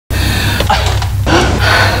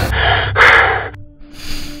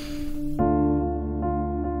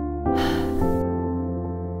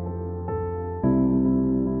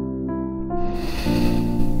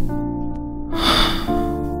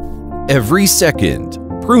Every second,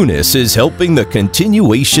 PRUNUS is helping the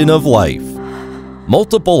continuation of life.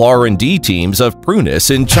 Multiple R&D teams of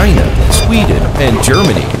PRUNUS in China, Sweden, and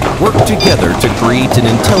Germany work together to create an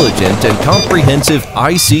intelligent and comprehensive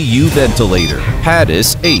ICU ventilator,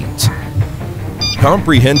 Padus 8.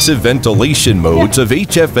 Comprehensive ventilation modes of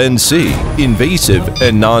HFNC, invasive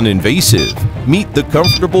and non-invasive, meet the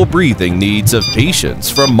comfortable breathing needs of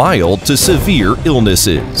patients from mild to severe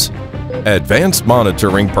illnesses. Advanced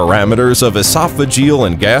monitoring parameters of esophageal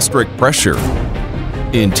and gastric pressure.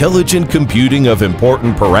 Intelligent computing of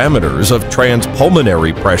important parameters of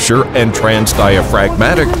transpulmonary pressure and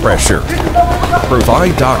transdiaphragmatic pressure.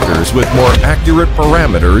 Provide doctors with more accurate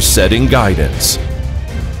parameters setting guidance.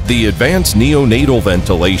 The advanced neonatal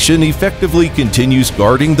ventilation effectively continues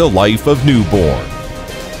guarding the life of newborn.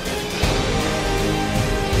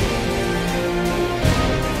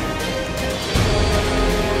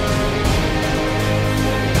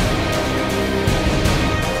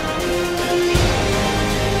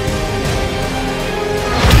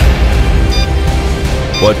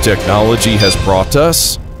 What technology has brought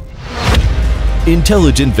us?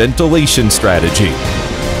 Intelligent ventilation strategy.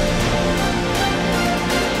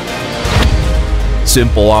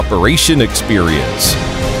 Simple operation experience.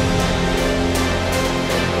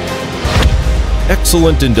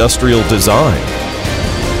 Excellent industrial design.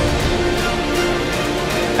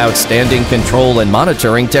 Outstanding control and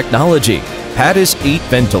monitoring technology. Padus 8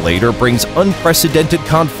 ventilator brings unprecedented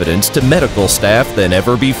confidence to medical staff than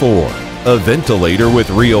ever before. A ventilator with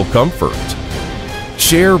real comfort.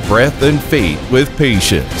 Share breath and faith with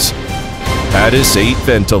patients. Padus 8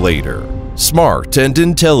 ventilator. Smart and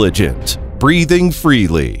intelligent. Breathing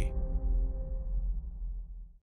freely.